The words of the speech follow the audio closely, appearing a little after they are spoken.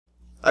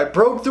I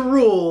broke the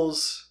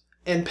rules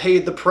and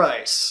paid the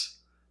price.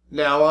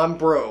 Now I'm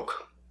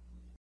broke.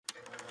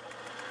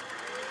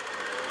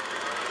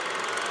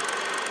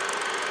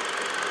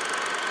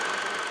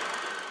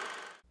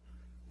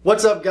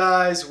 What's up,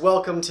 guys?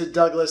 Welcome to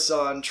Douglas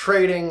on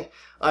Trading.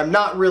 I'm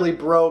not really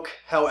broke.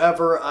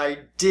 However, I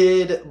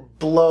did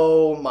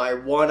blow my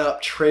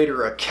OneUp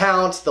trader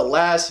account. The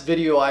last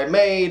video I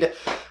made,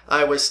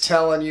 I was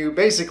telling you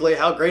basically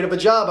how great of a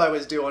job I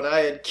was doing. I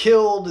had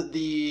killed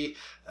the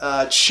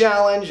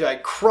challenge. I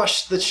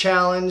crushed the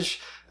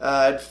challenge.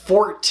 I had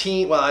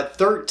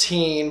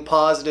 13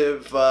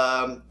 positive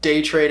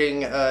day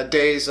trading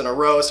days in a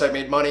row. So I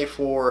made money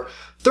for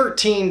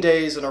 13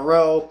 days in a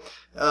row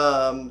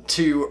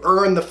to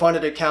earn the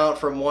funded account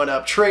from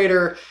OneUp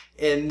Trader.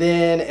 And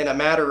then in a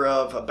matter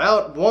of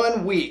about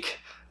 1 week,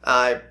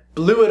 I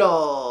blew it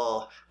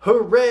all.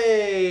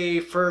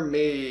 Hooray for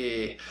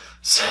me.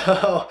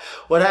 So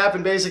what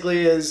happened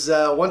basically is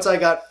once I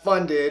got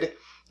funded,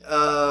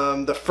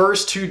 the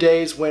first 2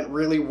 days went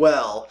really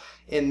well.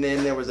 And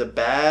then there was a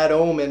bad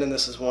omen, and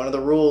this is one of the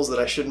rules that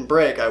I shouldn't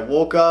break. I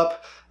woke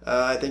up,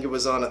 I think it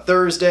was on a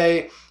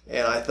Thursday,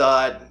 and I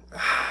thought,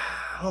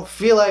 I don't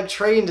feel like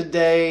trading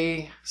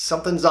today.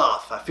 Something's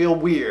off. I feel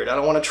weird. I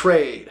don't want to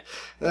trade.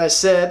 And I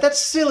said, that's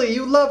silly.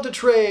 You love to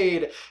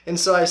trade. And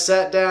so I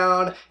sat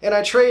down and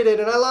I traded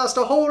and I lost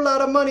a whole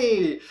lot of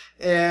money.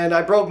 And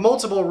I broke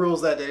multiple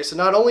rules that day. So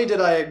not only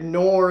did I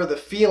ignore the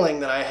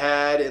feeling that I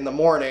had in the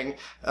morning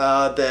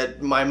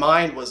that my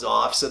mind was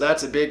off. So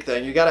that's a big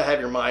thing. You got to have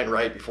your mind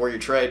right before you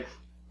trade.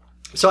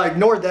 So I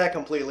ignored that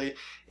completely.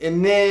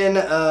 And then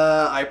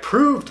I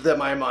proved that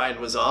my mind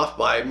was off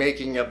by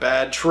making a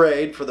bad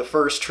trade for the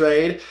first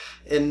trade.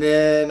 And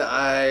then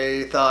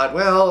I thought,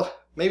 well,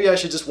 maybe I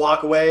should just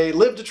walk away,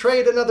 live to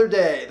trade another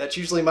day. That's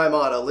usually my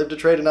motto, live to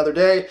trade another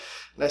day.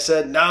 And I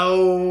said,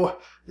 no,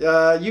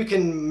 you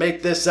can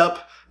make this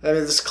up. I mean,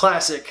 this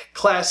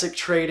classic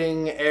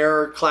trading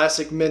error,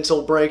 classic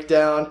mental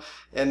breakdown.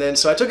 And then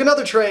so I took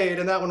another trade,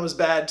 and that one was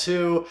bad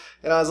too.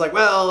 And I was like,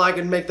 well, I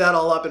can make that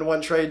all up in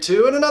one trade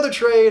too, and another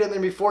trade. And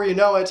then before you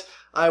know it,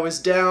 I was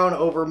down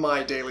over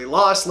my daily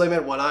loss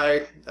limit. What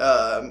I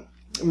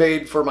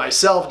made for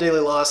myself daily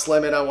loss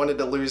limit, I wanted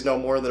to lose no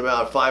more than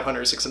about $500,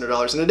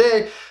 $600 in a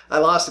day. I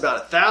lost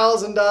about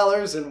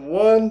 $1,000 in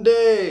 1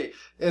 day.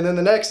 And then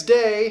the next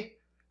day,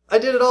 I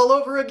did it all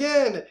over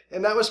again.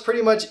 And that was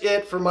pretty much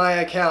it for my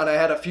account. I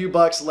had a few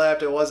bucks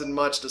left. It wasn't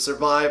much to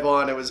survive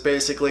on. It was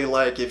basically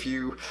like if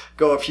you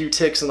go a few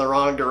ticks in the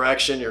wrong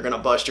direction, you're going to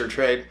bust your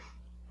trade.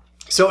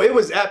 So it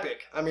was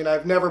epic. I mean,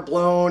 I've never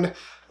blown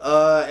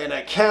an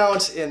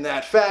account in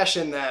that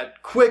fashion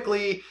that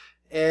quickly.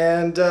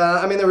 And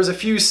I mean, there was a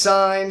few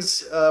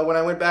signs when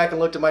I went back and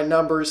looked at my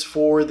numbers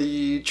for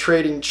the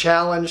trading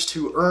challenge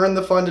to earn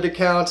the funded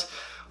account.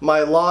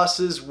 My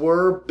losses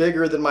were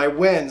bigger than my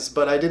wins,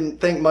 but I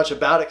didn't think much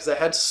about it because I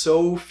had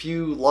so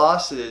few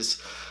losses.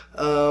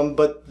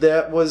 But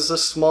that was a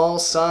small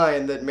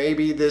sign that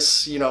maybe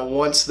this,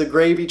 once the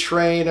gravy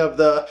train of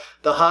the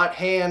hot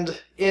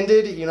hand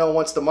ended,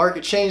 once the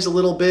market changed a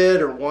little bit,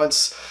 or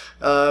once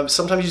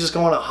sometimes you just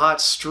go on a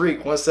hot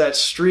streak. Once that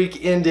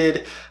streak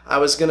ended, I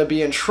was going to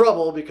be in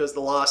trouble because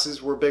the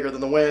losses were bigger than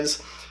the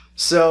wins.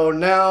 So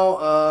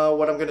now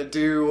what I'm going to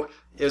do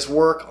is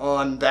work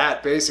on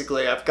that.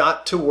 Basically, I've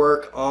got to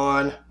work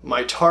on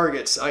my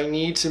targets. I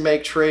need to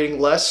make trading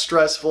less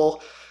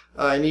stressful.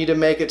 I need to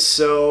make it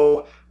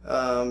so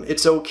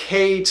it's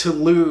okay to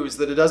lose,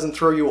 that it doesn't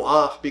throw you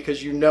off,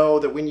 because you know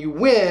that when you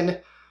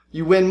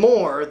win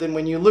more than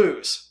when you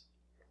lose.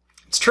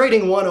 It's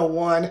trading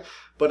 101.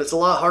 But it's a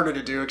lot harder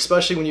to do,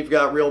 especially when you've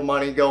got real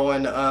money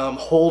going,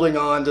 holding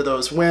on to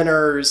those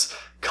winners,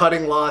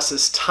 cutting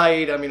losses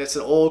tight. I mean, it's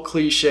an old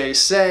cliche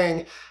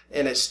saying,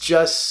 and it's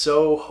just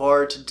so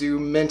hard to do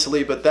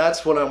mentally, but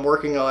that's what I'm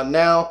working on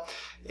now.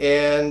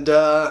 And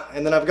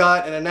then I've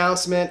got an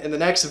announcement in the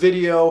next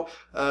video,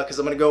 because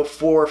I'm going to go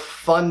for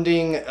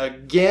funding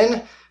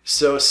again.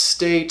 So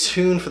stay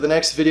tuned for the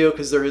next video,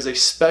 because there is a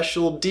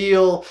special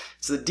deal.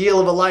 It's the deal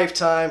of a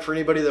lifetime for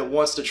anybody that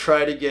wants to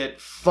try to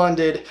get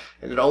funded,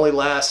 and it only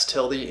lasts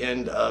till the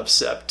end of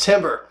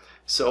September.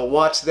 So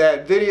watch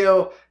that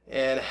video,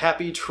 and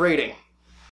happy trading.